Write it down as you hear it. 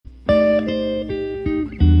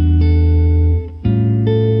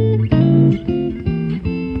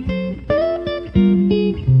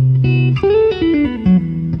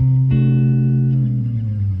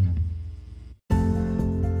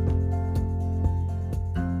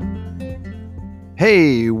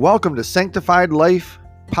Hey, welcome to Sanctified Life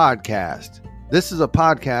Podcast. This is a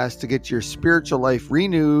podcast to get your spiritual life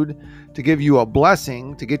renewed, to give you a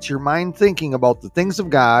blessing, to get your mind thinking about the things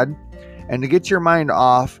of God, and to get your mind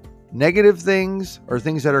off negative things or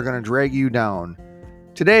things that are going to drag you down.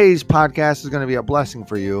 Today's podcast is going to be a blessing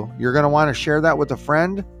for you. You're going to want to share that with a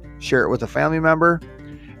friend, share it with a family member,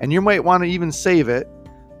 and you might want to even save it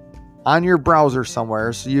on your browser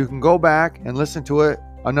somewhere so you can go back and listen to it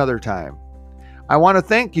another time. I want to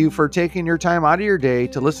thank you for taking your time out of your day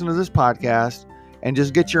to listen to this podcast and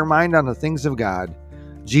just get your mind on the things of God.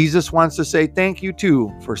 Jesus wants to say thank you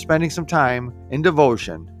too for spending some time in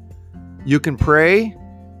devotion. You can pray,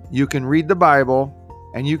 you can read the Bible,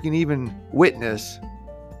 and you can even witness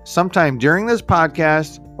sometime during this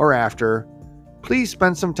podcast or after. Please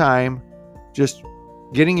spend some time just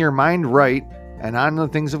getting your mind right and on the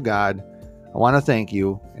things of God. I want to thank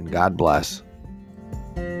you, and God bless.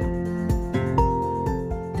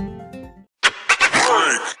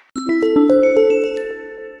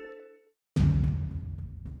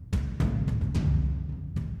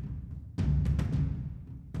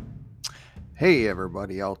 Hey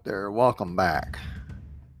everybody out there, welcome back.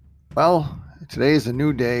 Well, today is a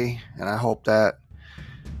new day, and I hope that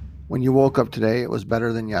when you woke up today, it was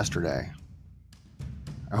better than yesterday.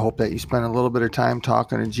 I hope that you spent a little bit of time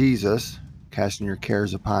talking to Jesus, casting your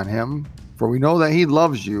cares upon him, for we know that he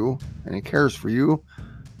loves you and he cares for you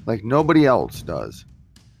like nobody else does.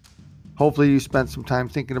 Hopefully you spent some time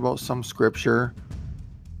thinking about some scripture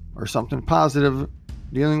or something positive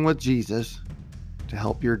dealing with Jesus to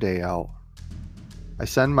help your day out. I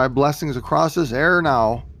send my blessings across this air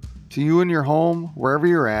now to you in your home, wherever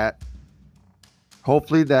you're at.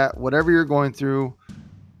 Hopefully that whatever you're going through,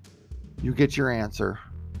 you get your answer.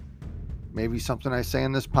 Maybe something I say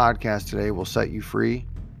in this podcast today will set you free.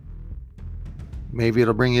 Maybe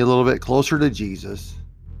it'll bring you a little bit closer to Jesus.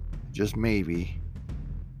 Just maybe.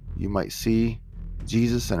 You might see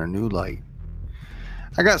Jesus in a new light.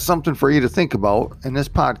 I got something for you to think about in this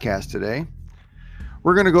podcast today.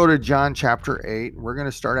 We're going to go to John chapter 8. We're going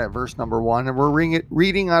to start at verse number 1, and we're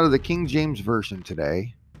reading out of the King James Version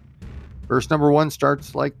today. Verse number 1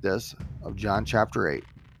 starts like this of John chapter 8.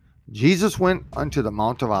 Jesus went unto the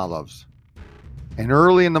Mount of Olives, and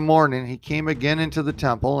early in the morning he came again into the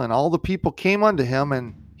temple, and all the people came unto him,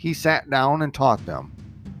 and he sat down and taught them.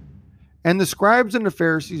 And the scribes and the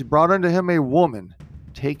Pharisees brought unto him a woman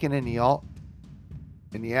taken in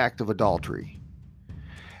the act of adultery.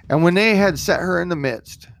 And when they had set her in the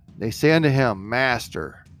midst, they say unto him,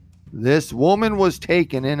 Master, this woman was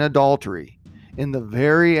taken in adultery, in the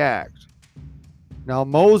very act. Now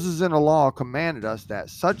Moses in the law commanded us that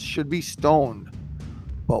such should be stoned.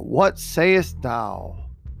 But what sayest thou?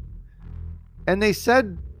 And they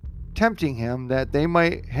said, tempting him, that they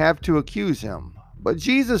might have to accuse him. But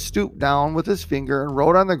Jesus stooped down with his finger and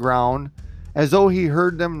wrote on the ground, as though he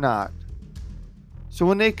heard them not. So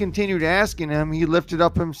when they continued asking him, he lifted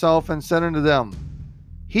up himself and said unto them,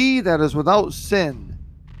 He that is without sin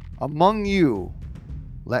among you,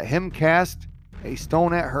 let him cast a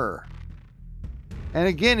stone at her. And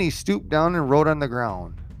again he stooped down and wrote on the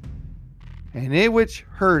ground. And they which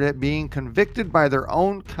heard it, being convicted by their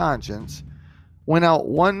own conscience, went out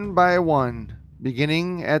one by one,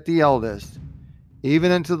 beginning at the eldest, even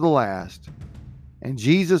unto the last. And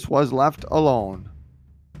Jesus was left alone,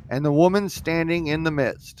 and the woman standing in the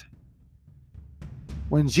midst.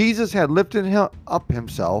 When Jesus had lifted up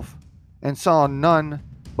himself, and saw none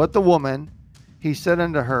but the woman, he said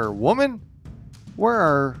unto her, Woman,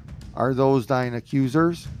 where are those thine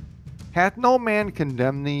accusers? Hath no man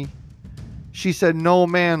condemned thee? She said, No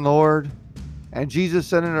man, Lord. And Jesus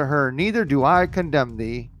said unto her, Neither do I condemn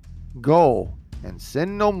thee. Go, and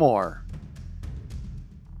sin no more.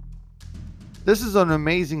 This is an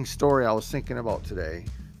amazing story I was thinking about today.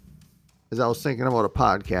 As I was thinking about a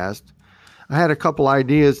podcast, I had a couple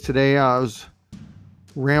ideas today. I was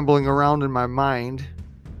rambling around in my mind.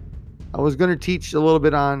 I was going to teach a little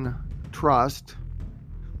bit on trust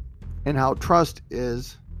and how trust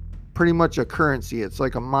is pretty much a currency. It's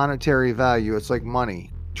like a monetary value. It's like money.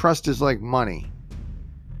 Trust is like money.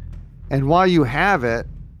 And while you have it,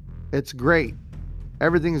 it's great.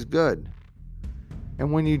 Everything's good.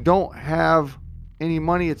 And when you don't have any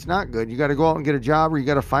money, it's not good. You got to go out and get a job, or you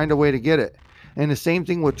got to find a way to get it. And the same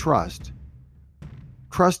thing with trust.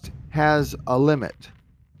 Trust has a limit.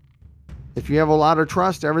 If you have a lot of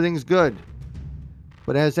trust, everything's good.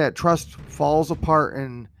 But as that trust falls apart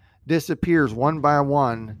and disappears one by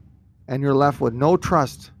one, and you're left with no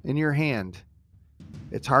trust in your hand,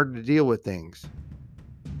 it's hard to deal with things.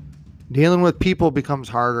 Dealing with people becomes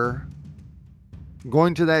harder.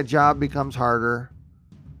 Going to that job becomes harder.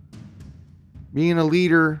 Being a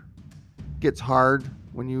leader gets hard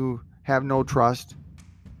when you have no trust.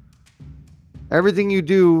 Everything you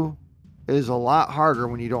do is a lot harder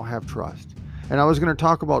when you don't have trust. And I was going to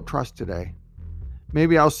talk about trust today.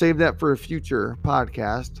 Maybe I'll save that for a future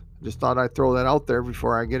podcast. Just thought I'd throw that out there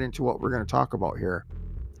before I get into what we're going to talk about here.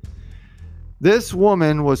 This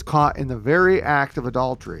woman was caught in the very act of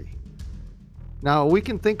adultery. Now, we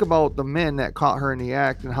can think about the men that caught her in the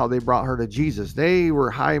act and how they brought her to Jesus. They were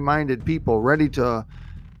high-minded people, ready to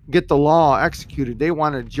get the law executed. They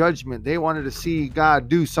wanted judgment. They wanted to see God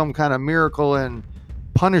do some kind of miracle and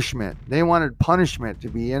punishment. They wanted punishment to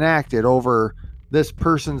be enacted over this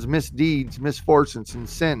person's misdeeds, misfortunes, and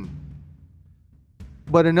sin.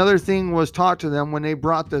 But another thing was taught to them when they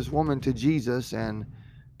brought this woman to Jesus, and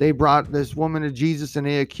they brought this woman to Jesus and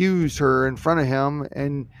they accused her in front of him,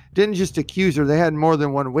 and didn't just accuse her. They had more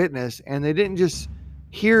than one witness, and they didn't just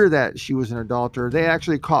hear that she was an adulterer. They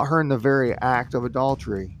actually caught her in the very act of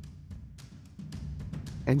adultery.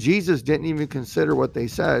 And Jesus didn't even consider what they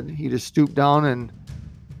said. He just stooped down and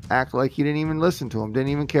acted like he didn't even listen to them, didn't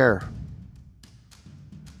even care.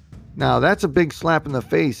 Now, that's a big slap in the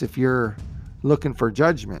face if you're looking for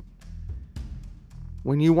judgment.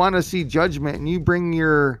 When you want to see judgment and you bring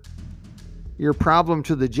your problem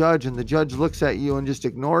to the judge and the judge looks at you and just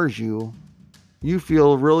ignores you, you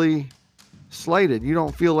feel really slighted. You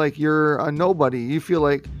don't feel like you're a nobody. You feel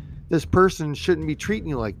like this person shouldn't be treating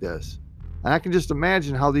you like this. And I can just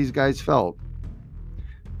imagine how these guys felt.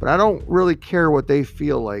 But I don't really care what they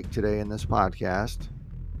feel like today in this podcast.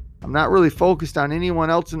 I'm not really focused on anyone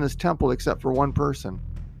else in this temple except for one person.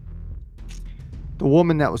 The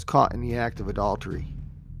woman that was caught in the act of adultery.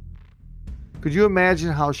 Could you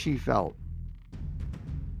imagine how she felt?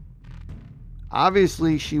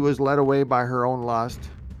 Obviously, she was led away by her own lust.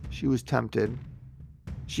 She was tempted.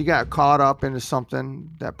 She got caught up into something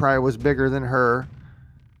that probably was bigger than her.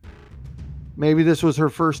 Maybe this was her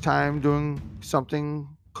first time doing something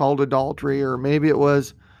called adultery, or maybe it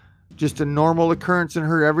was just a normal occurrence in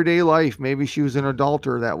her everyday life. Maybe she was an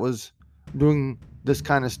adulterer that was doing this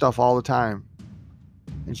kind of stuff all the time,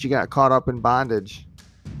 and she got caught up in bondage.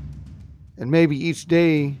 And maybe each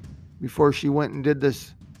day before she went and did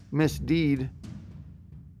this misdeed,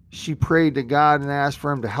 she prayed to God and asked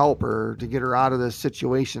for him to help her, to get her out of this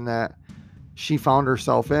situation that she found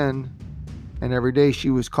herself in. And every day she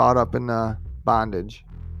was caught up in the bondage.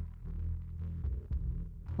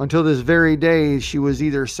 Until this very day, she was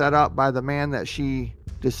either set up by the man that she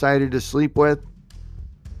decided to sleep with,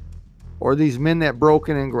 or these men that broke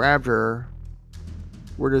in and grabbed her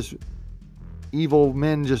were just evil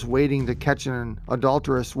men just waiting to catch an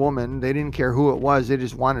adulterous woman. They didn't care who it was. They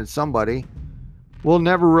just wanted somebody. We'll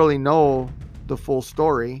never really know the full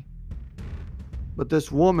story. But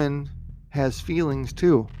this woman has feelings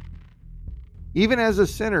too. Even as a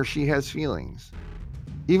sinner, she has feelings.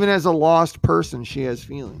 Even as a lost person, she has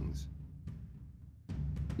feelings.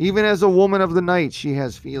 Even as a woman of the night, she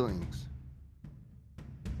has feelings.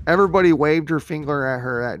 Everybody waved her finger at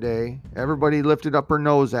her that day. Everybody lifted up her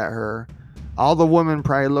nose at her. All the women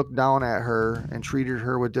probably looked down at her and treated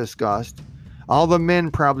her with disgust. All the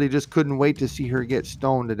men probably just couldn't wait to see her get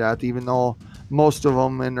stoned to death, even though most of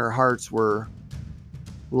them in their hearts were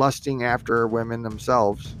lusting after women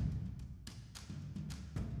themselves.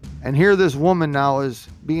 And here this woman now is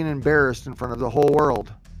being embarrassed in front of the whole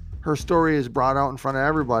world. Her story is brought out in front of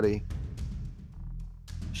everybody.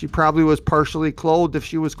 She probably was partially clothed, if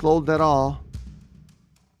she was clothed at all.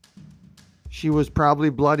 She was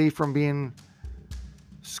probably bloody from being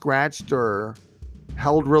scratched or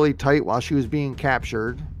held really tight while she was being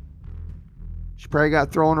captured. She probably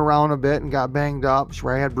got thrown around a bit and got banged up. She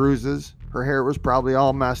probably had bruises. Her hair was probably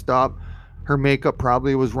all messed up. Her makeup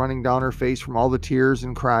probably was running down her face from all the tears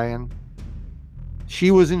and crying. She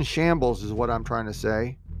was in shambles, is what I'm trying to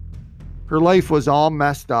say. Her life was all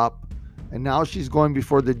messed up, and now she's going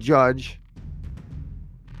before the judge,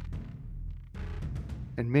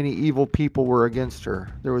 and many evil people were against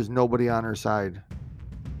her. There was nobody on her side.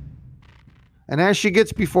 And as she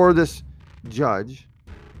gets before this judge,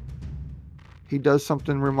 he does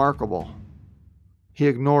something remarkable. He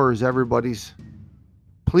ignores everybody's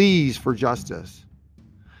pleas for justice.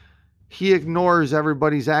 He ignores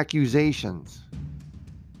everybody's accusations.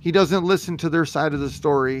 He doesn't listen to their side of the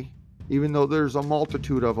story, even though there's a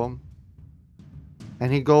multitude of them.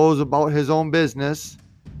 And he goes about his own business,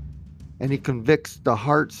 and he convicts the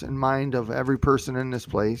hearts and mind of every person in this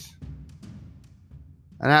place.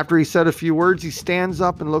 And after he said a few words, he stands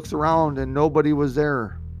up and looks around, and nobody was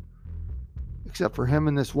there except for him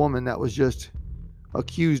and this woman that was just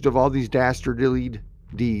accused of all these dastardly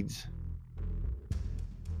deeds.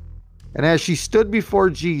 And as she stood before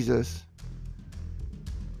Jesus,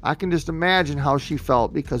 I can just imagine how she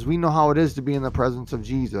felt, because we know how it is to be in the presence of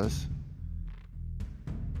Jesus.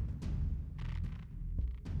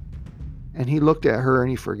 And he looked at her and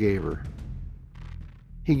he forgave her.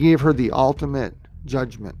 He gave her the ultimate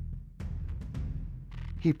judgment.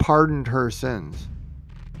 He pardoned her sins.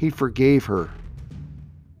 He forgave her.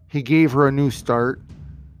 He gave her a new start.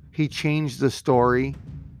 He changed the story.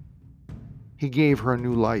 He gave her a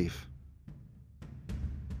new life.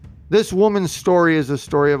 This woman's story is the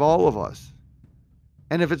story of all of us.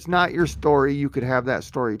 And if it's not your story, you could have that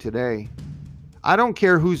story today. I don't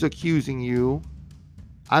care who's accusing you.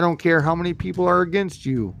 I don't care how many people are against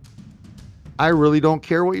you. I really don't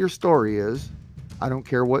care what your story is. I don't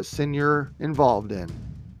care what sin you're involved in.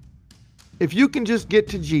 If you can just get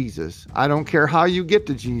to Jesus, I don't care how you get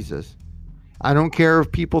to Jesus. I don't care if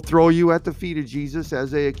people throw you at the feet of Jesus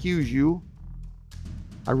as they accuse you.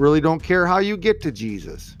 I really don't care how you get to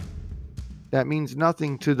Jesus. That means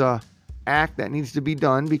nothing to the act that needs to be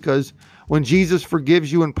done, because when Jesus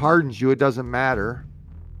forgives you and pardons you, it doesn't matter.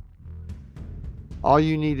 All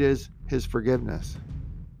you need is his forgiveness.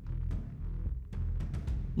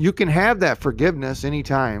 You can have that forgiveness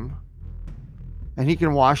anytime, and he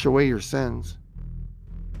can wash away your sins,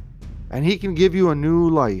 and he can give you a new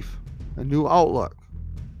life, a new outlook.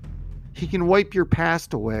 He can wipe your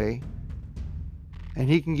past away, and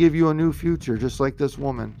he can give you a new future, just like this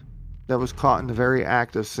woman that was caught in the very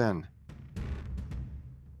act of sin.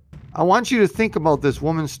 I want you to think about this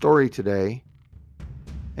woman's story today,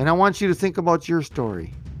 and I want you to think about your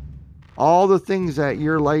story. All the things that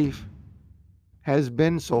your life has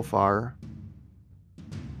been so far,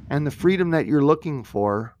 and the freedom that you're looking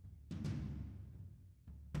for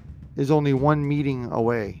is only one meeting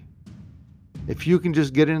away. If you can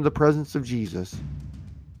just get into the presence of Jesus,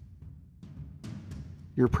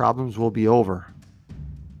 your problems will be over.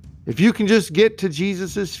 If you can just get to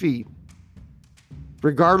Jesus' feet,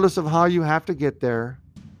 regardless of how you have to get there,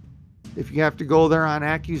 if you have to go there on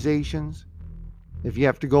accusations, if you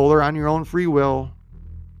have to go there on your own free will,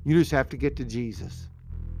 you just have to get to Jesus.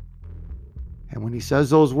 And when he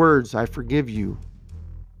says those words, I forgive you,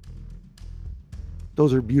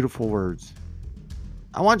 those are beautiful words.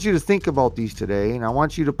 I want you to think about these today, and I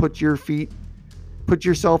want you to put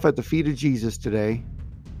yourself at the feet of Jesus today.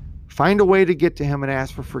 Find a way to get to him and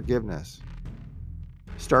ask for forgiveness.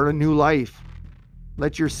 Start a new life.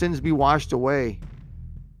 Let your sins be washed away.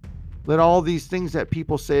 Let all these things that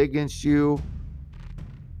people say against you,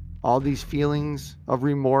 all these feelings of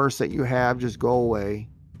remorse that you have, just go away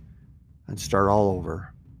and start all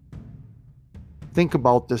over. Think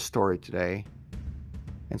about this story today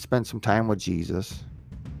and spend some time with Jesus.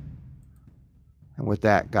 And with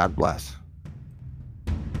that, God bless.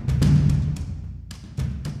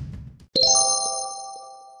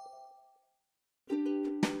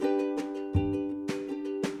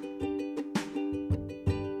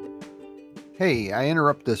 Hey, I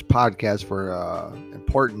interrupt this podcast for an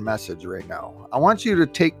important message right now. I want you to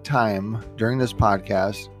take time during this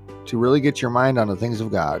podcast to really get your mind on the things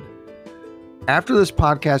of God. After this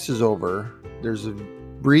podcast is over, there's a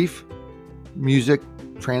brief music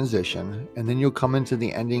transition, and then you'll come into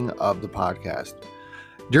the ending of the podcast.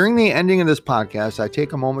 During the ending of this podcast, I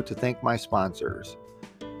take a moment to thank my sponsors.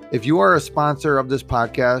 If you are a sponsor of this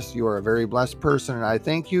podcast, you are a very blessed person, and I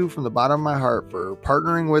thank you from the bottom of my heart for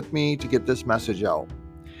partnering with me to get this message out.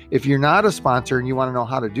 If you're not a sponsor and you want to know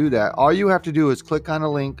how to do that, all you have to do is click on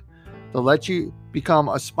a link to let you become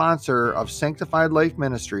a sponsor of Sanctified Life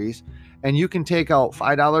Ministries, and you can take out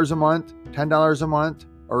 $5 a month, $10 a month,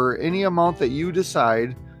 or any amount that you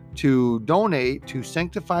decide to donate to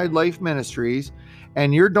Sanctified Life Ministries,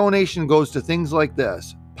 and your donation goes to things like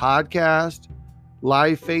this: podcast,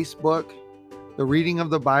 live Facebook, the reading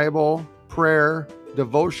of the Bible, prayer,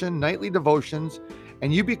 devotion, nightly devotions,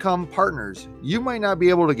 and you become partners. You might not be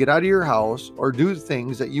able to get out of your house or do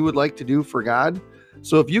things that you would like to do for God.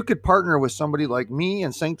 So if you could partner with somebody like me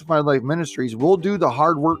and Sanctified Life Ministries, we'll do the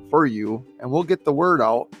hard work for you, and we'll get the word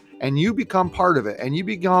out, and you become part of it, and you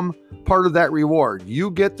become part of that reward.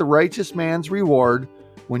 You get the righteous man's reward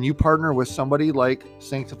when you partner with somebody like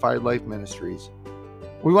Sanctified Life Ministries.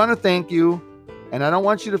 We want to thank you. And I don't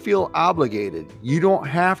want you to feel obligated. You don't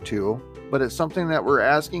have to, but it's something that we're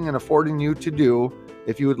asking and affording you to do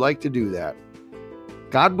if you would like to do that.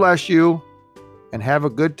 God bless you, and have a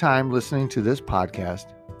good time listening to this podcast.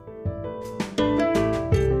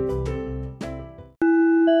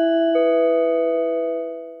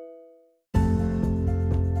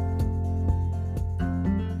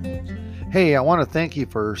 Hey, I want to thank you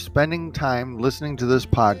for spending time listening to this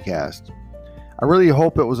podcast. I really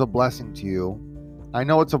hope it was a blessing to you. I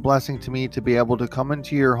know it's a blessing to me to be able to come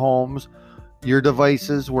into your homes, your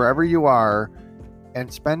devices, wherever you are,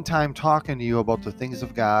 and spend time talking to you about the things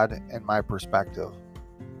of God and my perspective.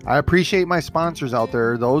 I appreciate my sponsors out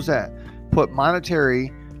there, those that put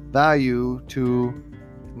monetary value to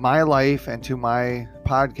my life and to my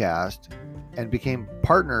podcast and became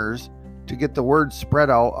partners to get the word spread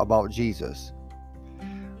out about Jesus.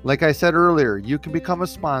 Like I said earlier, you can become a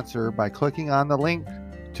sponsor by clicking on the link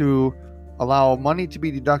to allow money to be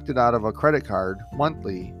deducted out of a credit card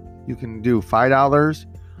monthly. You can do $5,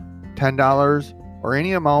 $10, or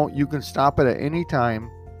any amount. You can stop it at any time,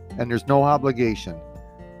 and there's no obligation.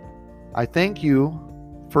 I thank you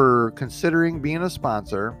for considering being a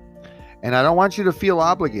sponsor, and I don't want you to feel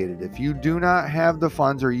obligated. If you do not have the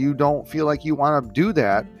funds or you don't feel like you want to do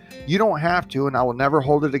that, you don't have to, and I will never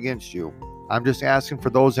hold it against you. I'm just asking for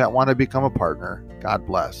those that want to become a partner. God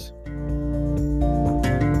bless.